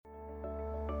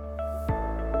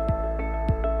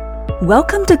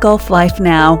Welcome to Gulf Life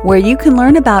Now, where you can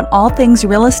learn about all things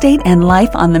real estate and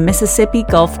life on the Mississippi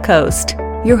Gulf Coast.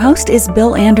 Your host is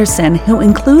Bill Anderson, who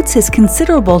includes his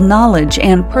considerable knowledge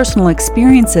and personal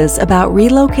experiences about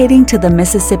relocating to the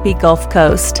Mississippi Gulf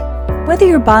Coast. Whether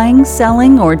you're buying,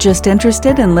 selling, or just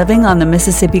interested in living on the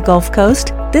Mississippi Gulf Coast,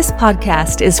 this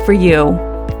podcast is for you.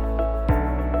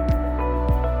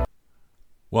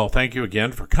 Well, thank you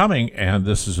again for coming, and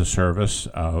this is a service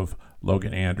of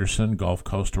Logan Anderson, Gulf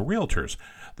Coastal Realtors.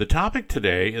 The topic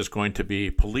today is going to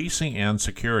be policing and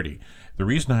security. The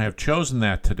reason I have chosen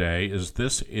that today is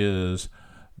this is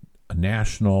a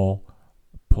National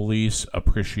Police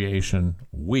Appreciation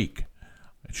Week.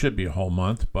 It should be a whole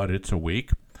month, but it's a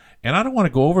week. And I don't want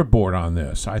to go overboard on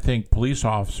this. I think police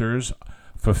officers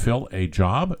fulfill a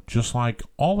job just like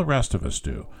all the rest of us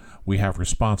do. We have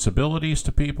responsibilities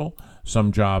to people.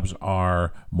 Some jobs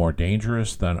are more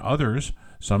dangerous than others.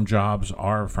 Some jobs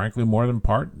are, frankly, more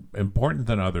important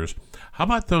than others. How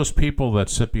about those people that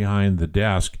sit behind the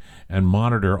desk and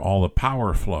monitor all the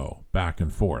power flow back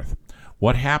and forth?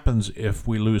 What happens if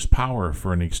we lose power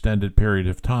for an extended period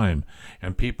of time,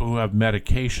 and people who have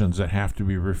medications that have to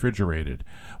be refrigerated?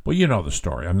 Well, you know the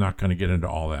story. I'm not going to get into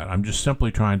all that. I'm just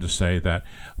simply trying to say that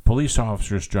a police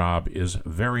officer's job is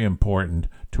very important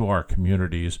to our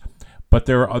communities, but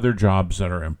there are other jobs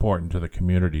that are important to the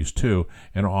communities too,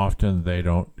 and often they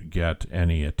don't get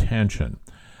any attention.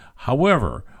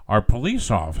 However, our police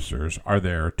officers are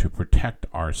there to protect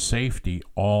our safety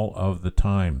all of the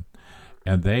time.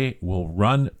 And they will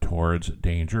run towards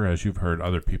danger, as you've heard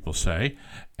other people say,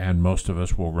 and most of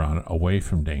us will run away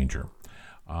from danger.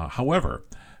 However,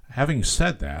 having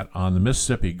said that, on the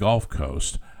Mississippi Gulf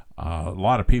Coast, a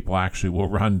lot of people actually will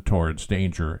run towards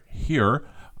danger here.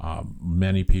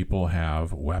 Many people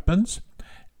have weapons,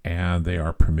 and they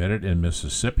are permitted in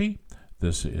Mississippi.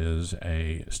 This is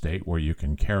a state where you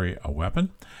can carry a weapon.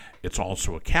 It's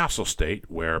also a castle state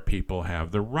where people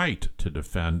have the right to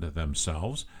defend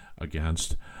themselves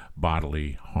against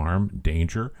bodily harm,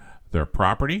 danger, their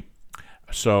property.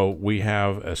 So we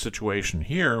have a situation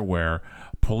here where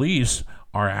police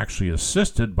are actually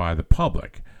assisted by the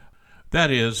public.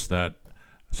 That is, that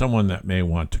someone that may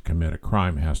want to commit a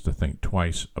crime has to think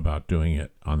twice about doing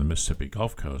it on the Mississippi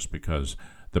Gulf Coast, because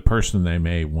the person they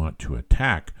may want to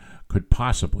attack could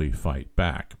possibly fight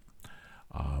back.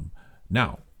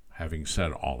 Now, having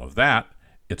said all of that,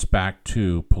 it's back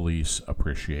to Police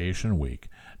Appreciation Week.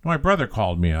 Now, my brother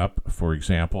called me up, for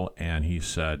example, and he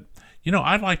said,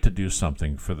 I'd like to do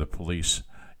something for the police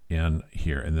in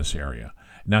this area.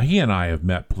 Now, he and I have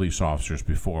met police officers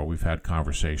before. We've had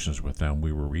conversations with them.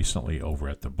 We were recently over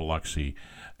at the Biloxi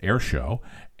Air Show,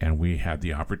 and we had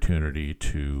the opportunity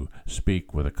to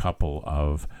speak with a couple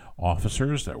of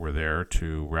officers that were there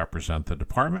to represent the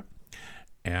department.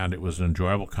 And it was an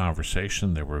enjoyable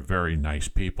conversation. They were very nice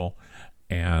people,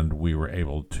 and we were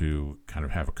able to kind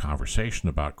of have a conversation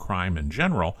about crime in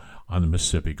general on the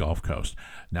Mississippi Gulf Coast.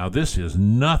 Now, this is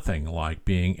nothing like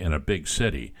being in a big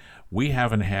city. We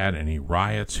haven't had any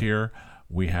riots here.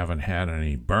 We haven't had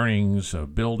any burnings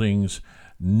of buildings,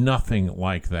 nothing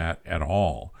like that at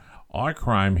all. Our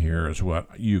crime here is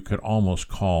what you could almost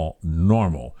call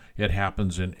normal. It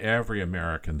happens in every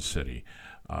American city.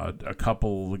 A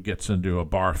couple gets into a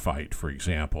bar fight, for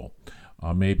example.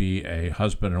 Maybe a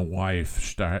husband and wife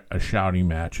start a shouting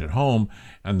match at home,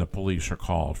 and the police are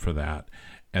called for that.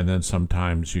 And then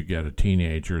sometimes you get a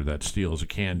teenager that steals a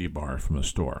candy bar from a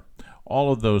store.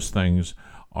 All of those things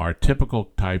are typical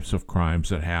types of crimes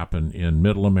that happen in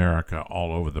Middle America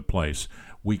all over the place.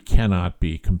 We cannot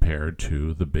be compared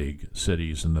to the big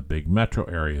cities and the big metro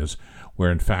areas,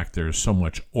 where in fact there's so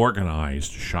much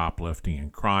organized shoplifting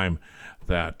and crime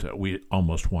that we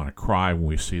almost want to cry when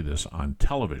we see this on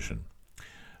television.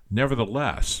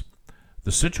 Nevertheless,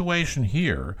 the situation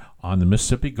here on the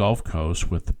Mississippi Gulf Coast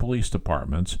with the police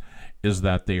departments is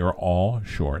that they are all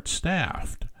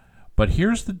short-staffed. But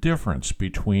here's the difference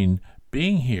between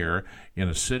being here in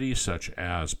a city such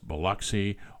as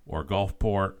Biloxi or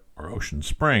Gulfport or Ocean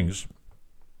Springs,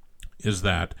 is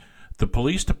that the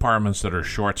police departments that are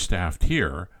short-staffed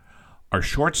here are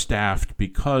short-staffed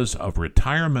because of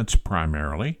retirements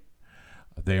primarily.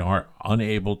 They are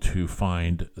unable to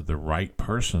find the right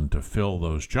person to fill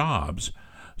those jobs,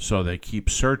 so they keep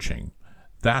searching.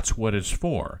 That's what it's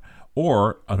for.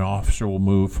 Or an officer will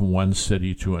move from one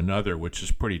city to another, which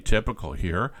is pretty typical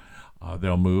here.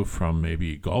 They'll move from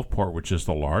maybe Gulfport, which is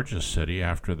the largest city,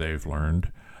 after they've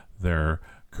learned their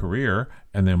career,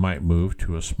 and they might move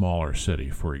to a smaller city,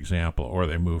 for example, or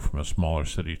they move from a smaller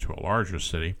city to a larger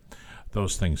city.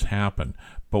 those things happen.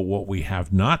 But what we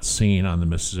have not seen on the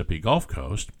Mississippi Gulf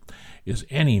Coast is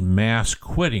any mass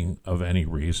quitting of any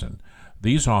reason.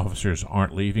 These officers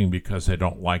aren't leaving because they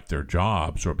don't like their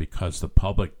jobs or because the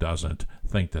public doesn't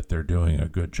think that they're doing a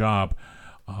good job.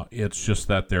 It's just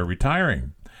that they're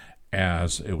retiring,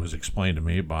 as it was explained to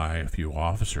me by a few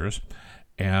officers.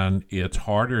 And it's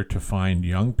harder to find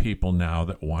young people now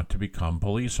that want to become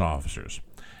police officers.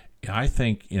 I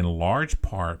think in large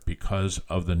part because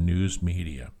of the news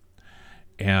media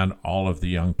and all of the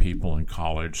young people in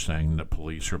college saying that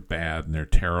police are bad and they're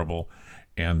terrible,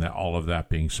 and that all of that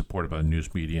being supported by the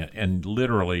news media. And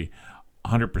literally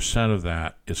 100% of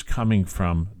that is coming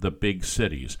from the big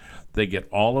cities. They get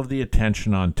all of the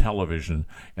attention on television,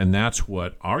 and that's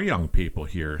what our young people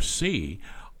here see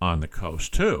on the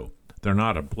coast too. They're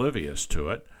not oblivious to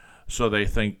it, so they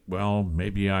think, well,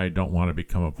 maybe I don't want to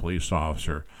become a police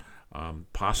officer.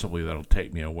 Possibly that'll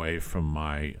take me away from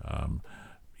my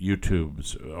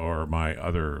YouTubes or my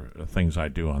other things I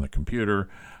do on the computer.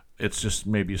 It's just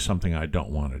maybe something I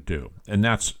don't want to do. And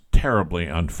that's terribly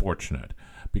unfortunate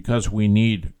because we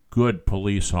need good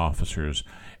police officers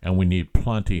and we need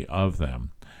plenty of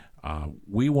them.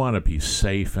 We want to be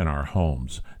safe in our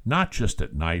homes, not just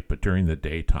at night, but during the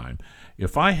daytime.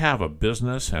 If I have a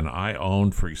business and I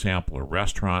own, for example, a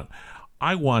restaurant,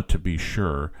 I want to be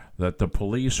sure that the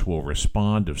police will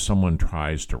respond if someone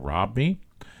tries to rob me.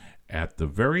 At the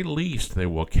very least, they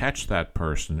will catch that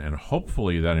person, and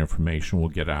hopefully that information will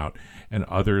get out, and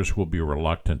others will be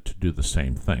reluctant to do the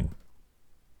same thing.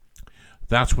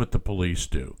 That's what the police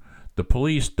do. The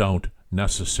police don't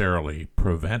necessarily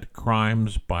prevent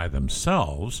crimes by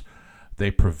themselves.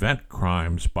 They prevent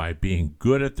crimes by being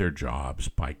good at their jobs,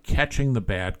 by catching the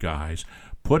bad guys,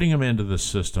 putting them into the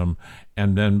system,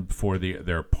 and then for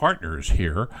their partners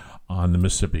here on the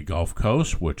Mississippi Gulf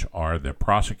Coast, which are the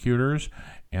prosecutors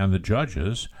and the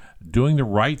judges, doing the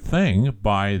right thing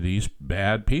by these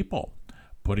bad people,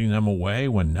 putting them away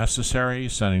when necessary,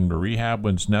 sending them to rehab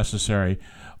when it's necessary,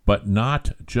 but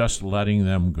not just letting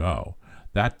them go.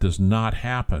 That does not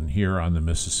happen here on the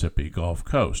Mississippi Gulf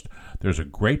Coast. There's a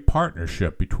great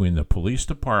partnership between the police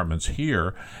departments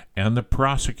here and the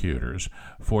prosecutors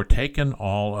for taking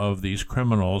all of these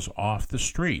criminals off the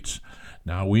streets.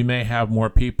 Now, we may have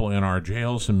more people in our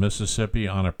jails in Mississippi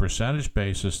on a percentage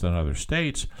basis than other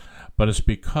states, but it's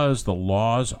because the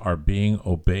laws are being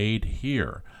obeyed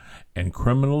here, and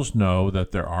criminals know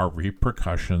that there are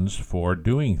repercussions for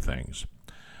doing things.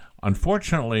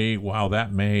 Unfortunately, while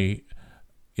that may,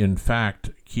 in fact,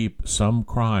 keep some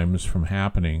crimes from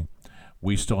happening,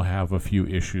 we still have a few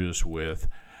issues with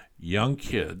young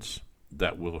kids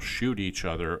that will shoot each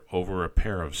other over a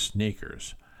pair of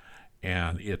sneakers.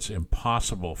 And it's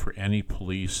impossible for any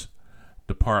police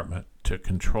department to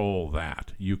control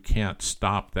that. You can't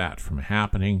stop that from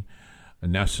happening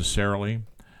necessarily.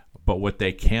 But what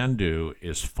they can do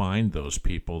is find those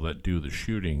people that do the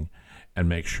shooting and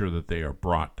make sure that they are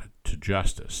brought to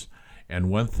justice. And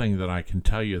one thing that I can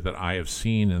tell you that I have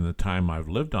seen in the time I've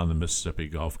lived on the Mississippi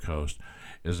Gulf Coast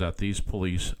is that these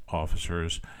police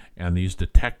officers and these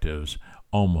detectives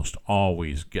almost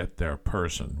always get their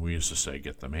person. We used to say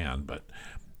get the man, but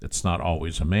it's not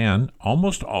always a man.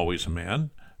 Almost always a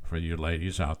man for you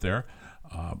ladies out there.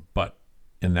 But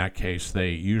in that case,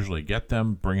 they usually get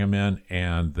them, bring them in,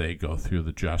 and they go through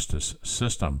the justice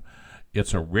system.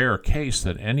 It's a rare case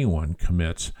that anyone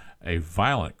commits a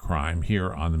violent crime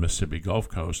here on the Mississippi Gulf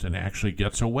Coast and actually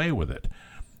gets away with it,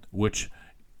 which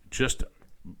just,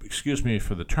 excuse me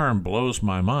for the term, blows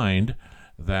my mind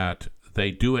that they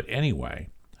do it anyway.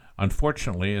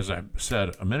 Unfortunately, as I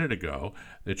said a minute ago,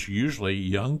 it's usually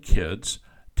young kids,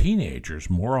 teenagers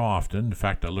more often. In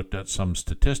fact, I looked at some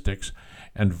statistics,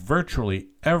 and virtually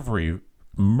every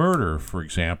murder, for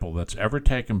example, that's ever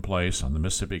taken place on the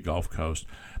Mississippi Gulf Coast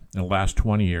in the last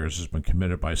 20 years has been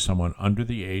committed by someone under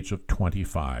the age of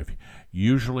 25,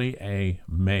 usually a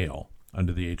male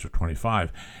under the age of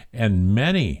 25, and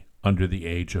many under the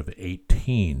age of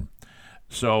 18.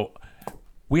 So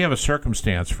we have a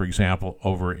circumstance, for example,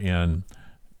 over in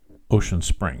Ocean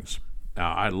Springs.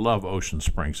 Now, I love Ocean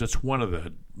Springs. It's one of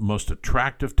the most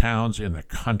attractive towns in the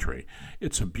country.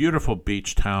 It's a beautiful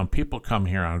beach town. People come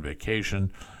here on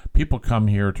vacation. People come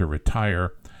here to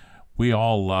retire. We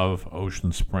all love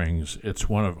Ocean Springs. It's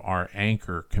one of our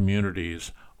anchor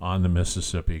communities on the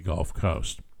Mississippi Gulf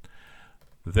Coast.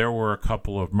 There were a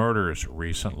couple of murders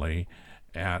recently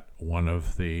at one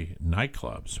of the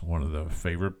nightclubs, one of the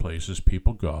favorite places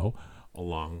people go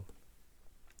along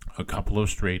a couple of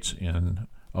streets in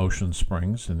Ocean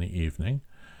Springs in the evening,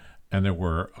 and there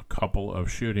were a couple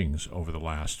of shootings over the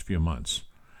last few months.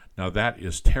 Now, that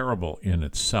is terrible in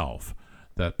itself,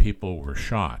 that people were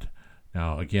shot.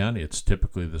 Now, again, it's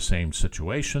typically the same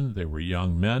situation. They were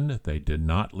young men. They did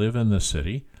not live in the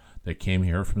city. They came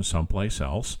here from someplace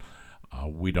else.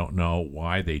 We don't know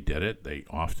why they did it. They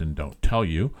often don't tell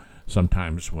you.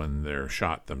 Sometimes when they're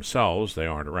shot themselves, they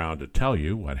aren't around to tell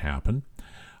you what happened.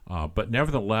 But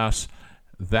nevertheless,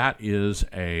 that is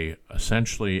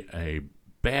essentially a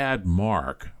bad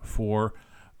mark for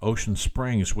Ocean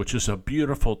Springs, which is a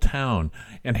beautiful town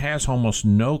and has almost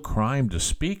no crime to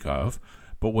speak of.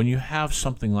 But when you have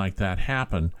something like that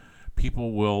happen,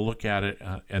 people will look at it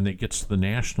and it gets to the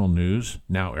national news.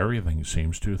 Now everything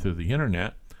seems to through the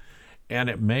internet. And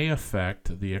it may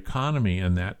affect the economy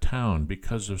in that town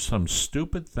because of some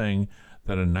stupid thing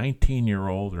that a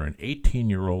 19-year-old or an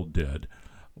 18-year-old did,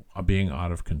 being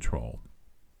out of control.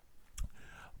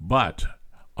 But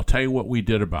I'll tell you what we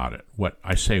did about it. What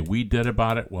I say we did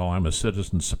about it, well, I'm a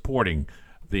citizen supporting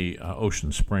the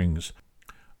Ocean Springs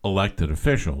elected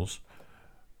officials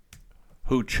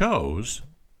who chose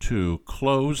to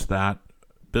close that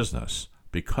business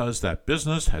because that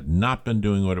business had not been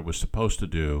doing what it was supposed to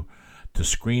do to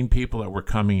screen people that were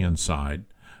coming inside.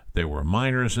 There were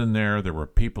minors in there. There were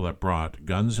people that brought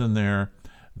guns in there.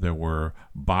 There were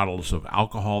bottles of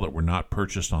alcohol that were not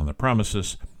purchased on the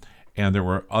premises. And there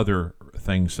were other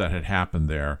things that had happened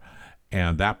there.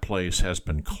 And that place has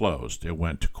been closed. It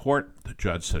went to court. The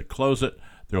judge said close it.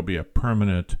 There'll be a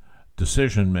permanent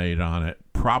decision made on it.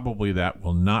 Probably that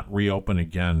will not reopen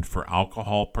again for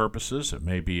alcohol purposes. It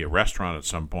may be a restaurant at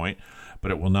some point,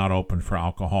 but it will not open for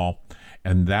alcohol.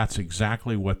 And that's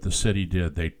exactly what the city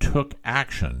did. They took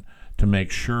action to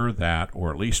make sure that,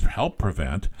 or at least help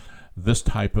prevent, this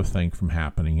type of thing from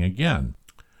happening again.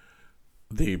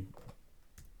 The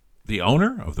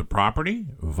owner of the property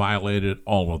violated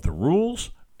all of the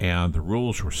rules, and the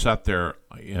rules were set there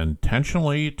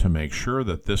intentionally to make sure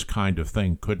that this kind of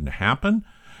thing couldn't happen,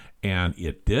 and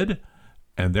it did,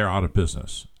 and they're out of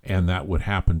business. And that would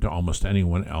happen to almost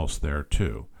anyone else there,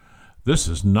 too. This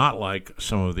is not like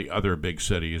some of the other big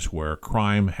cities where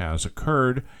crime has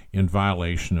occurred in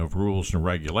violation of rules and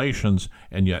regulations,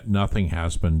 and yet nothing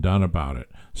has been done about it.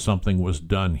 Something was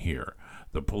done here.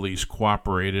 The police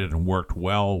cooperated and worked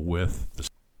well with the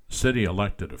city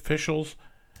elected officials,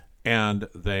 and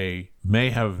they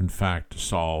may have, in fact,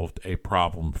 solved a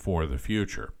problem for the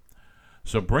future.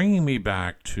 So bringing me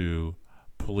back to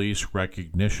Police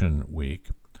Recognition Week,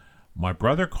 my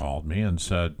brother called me and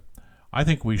said, I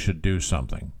think we should do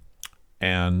something.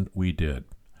 And we did.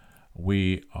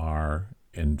 We are,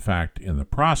 in fact, in the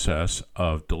process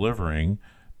of delivering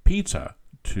pizza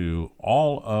to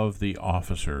all of the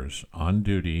officers on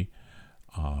duty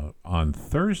on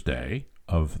Thursday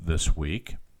of this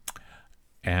week.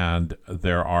 And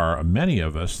there are many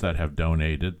of us that have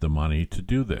donated the money to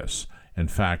do this. In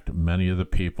fact, many of the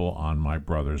people on my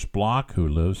brother's block who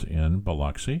lives in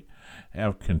Biloxi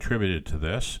have contributed to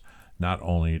this, not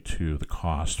only to the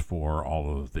cost for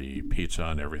all of the pizza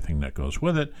and everything that goes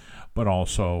with it, but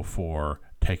also for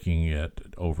taking it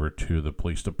over to the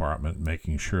police department,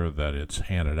 making sure that it's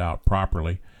handed out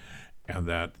properly, and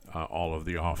that all of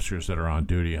the officers that are on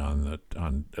duty on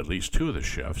at least two of the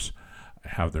shifts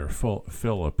have their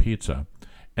fill of pizza.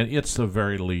 And it's the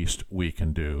very least we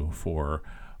can do for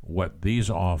what these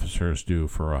officers do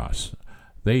for us.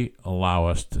 They allow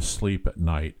us to sleep at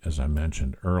night, as I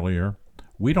mentioned earlier.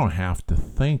 We don't have to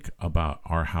think about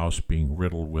our house being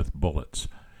riddled with bullets.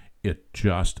 It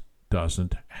just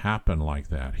doesn't happen like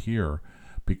that here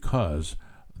because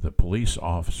the police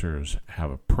officers have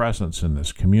a presence in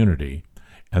this community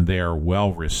and they are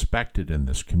well respected in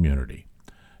this community.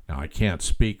 Now, I can't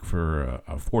speak for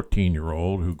a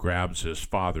 14-year-old who grabs his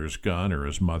father's gun or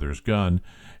his mother's gun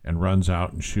and runs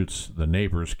out and shoots the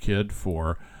neighbor's kid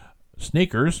for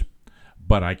sneakers,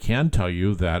 but I can tell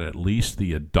you that at least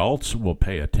the adults will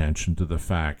pay attention to the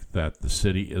fact that the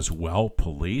city is well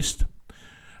policed.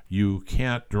 You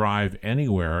can't drive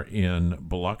anywhere in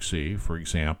Biloxi, for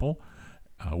example,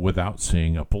 without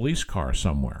seeing a police car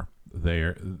somewhere.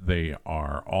 They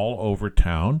are all over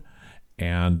town,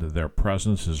 and their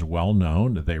presence is well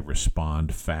known. They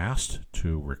respond fast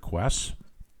to requests,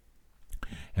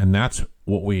 and that's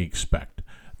what we expect.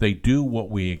 They do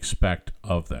what we expect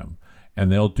of them,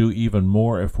 and they'll do even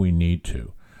more if we need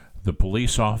to. The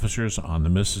police officers on the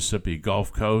Mississippi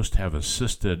Gulf Coast have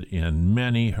assisted in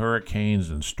many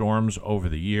hurricanes and storms over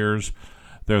the years.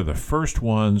 They're the first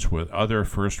ones with other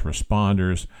first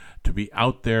responders to be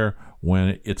out there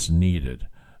when it's needed.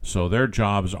 So their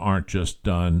jobs aren't just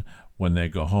done when they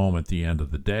go home at the end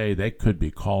of the day. They could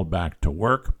be called back to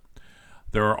work.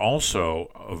 There are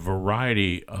also a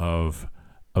variety of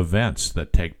events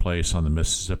that take place on the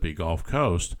Mississippi Gulf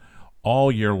Coast,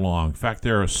 all year long. In fact,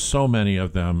 there are so many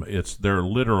of them. There are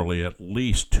literally at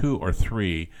least 2 or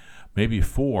 3, maybe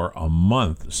 4 a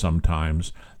month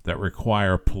sometimes that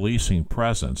require policing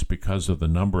presence because of the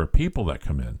number of people that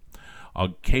come in. A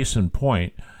case in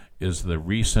point is the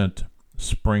recent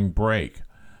spring break.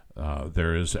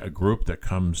 There is a group that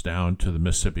comes down to the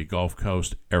Mississippi Gulf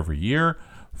Coast every year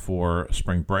for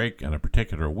spring break in a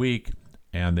particular week,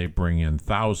 and they bring in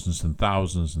thousands and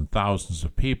thousands and thousands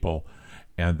of people,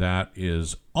 and that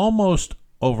is almost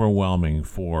overwhelming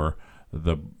for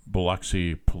the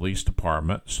Biloxi Police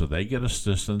Department. So they get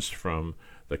assistance from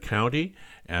the county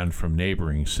and from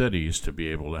neighboring cities to be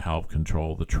able to help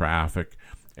control the traffic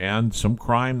and some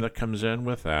crime that comes in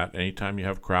with that. Anytime you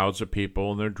have crowds of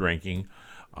people and they're drinking,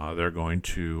 they're going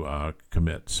to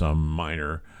commit some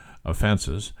minor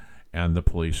offenses, and the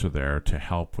police are there to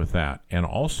help with that, and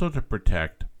also to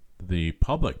protect the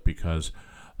public, because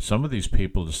some of these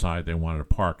people decide they want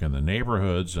to park in the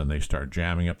neighborhoods and they start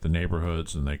jamming up the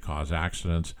neighborhoods and they cause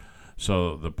accidents.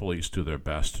 So the police do their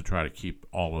best to try to keep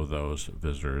all of those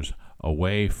visitors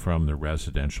away from the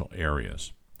residential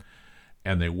areas.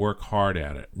 And they work hard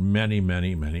at it, many,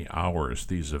 many, many hours.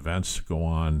 These events go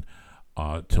on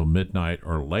till midnight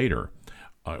or later.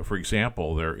 For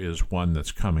example, there is one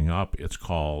that's coming up. It's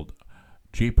called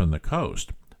Jeepin' the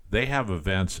Coast. They have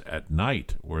events at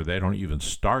night where they don't even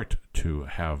start to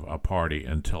have a party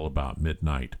until about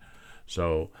midnight.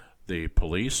 So the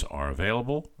police are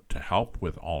available to help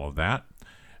with all of that.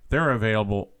 They're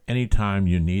available anytime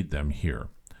you need them here.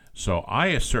 So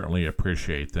I certainly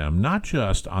appreciate them, not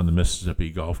just on the Mississippi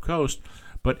Gulf Coast,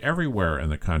 but everywhere in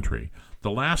the country.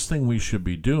 The last thing we should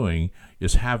be doing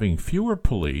is having fewer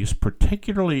police,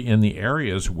 particularly in the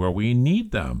areas where we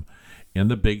need them, in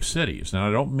the big cities. Now,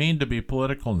 I don't mean to be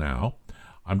political now.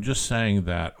 I'm just saying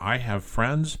that I have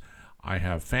friends, I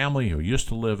have family who used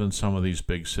to live in some of these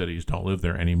big cities, don't live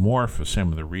there anymore for some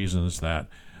of the reasons that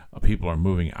people are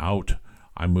moving out.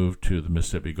 I moved to the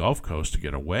Mississippi Gulf Coast to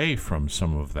get away from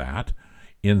some of that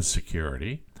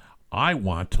insecurity. I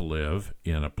want to live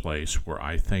in a place where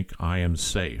I think I am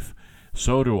safe.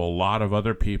 So do a lot of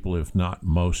other people, if not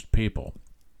most people.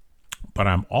 But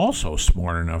I'm also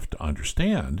smart enough to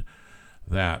understand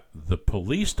that the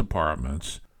police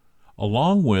departments,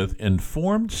 along with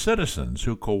informed citizens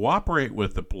who cooperate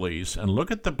with the police and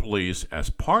look at the police as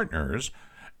partners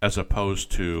as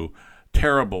opposed to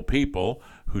terrible people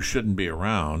who shouldn't be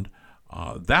around,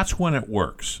 that's when it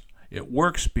works. It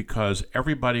works because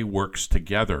everybody works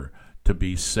together to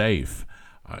be safe.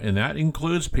 And that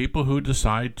includes people who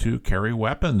decide to carry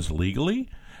weapons legally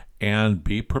and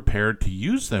be prepared to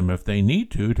use them if they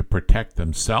need to protect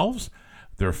themselves,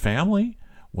 their family,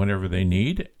 whenever they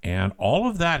need. And all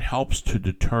of that helps to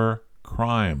deter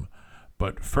crime.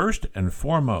 But first and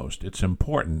foremost, it's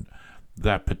important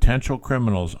that potential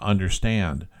criminals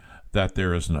understand that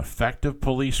there is an effective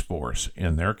police force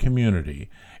in their community,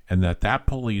 and that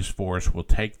police force will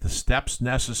take the steps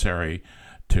necessary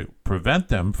to prevent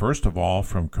them, first of all,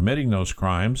 from committing those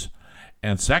crimes,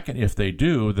 and second, if they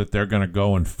do, that they're going to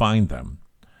go and find them,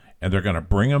 and they're going to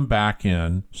bring them back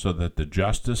in so that the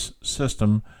justice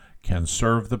system can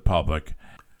serve the public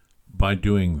by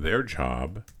doing their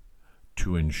job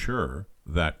to ensure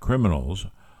that criminals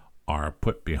are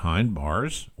put behind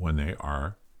bars when they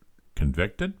are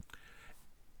convicted,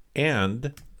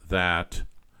 and that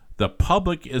the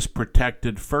public is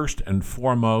protected first and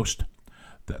foremost,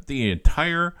 that the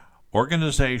entire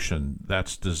organization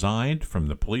that's designed from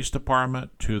the police department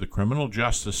to the criminal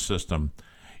justice system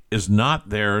is not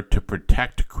there to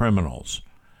protect criminals.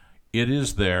 It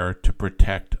is there to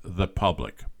protect the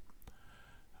public.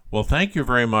 Well, thank you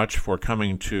very much for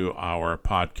coming to our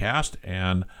podcast,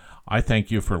 and I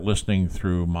thank you for listening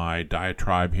through my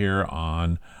diatribe here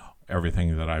on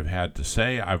everything that I've had to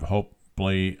say. I've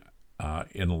hopefully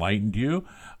enlightened you,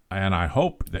 and I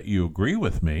hope that you agree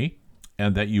with me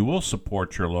and that you will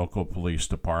support your local police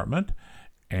department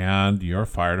and your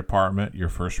fire department, your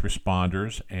first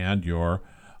responders, and your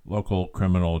local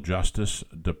criminal justice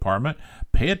department.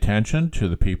 Pay attention to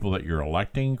the people that you're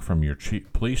electing, from your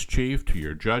police chief to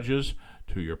your judges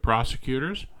to your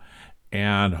prosecutors,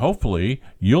 and hopefully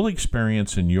you'll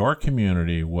experience in your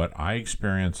community what I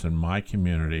experience in my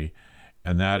community,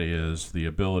 and that is the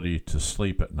ability to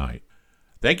sleep at night.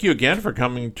 Thank you again for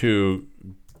coming to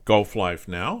Gulf Life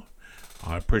Now.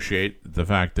 I appreciate the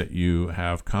fact that you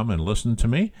have come and listened to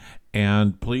me.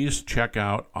 And please check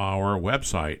out our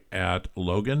website at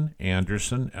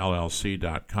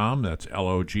LoganAndersonLLC.com. That's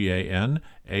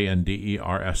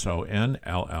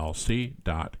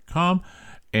LoganAndersonLLC.com.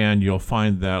 And you'll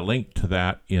find that link to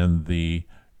that in the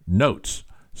notes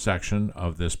section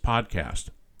of this podcast.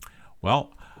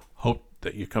 Well, hope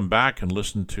that you come back and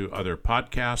listen to other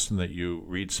podcasts and that you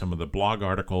read some of the blog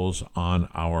articles on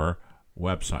our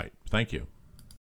website. Thank you.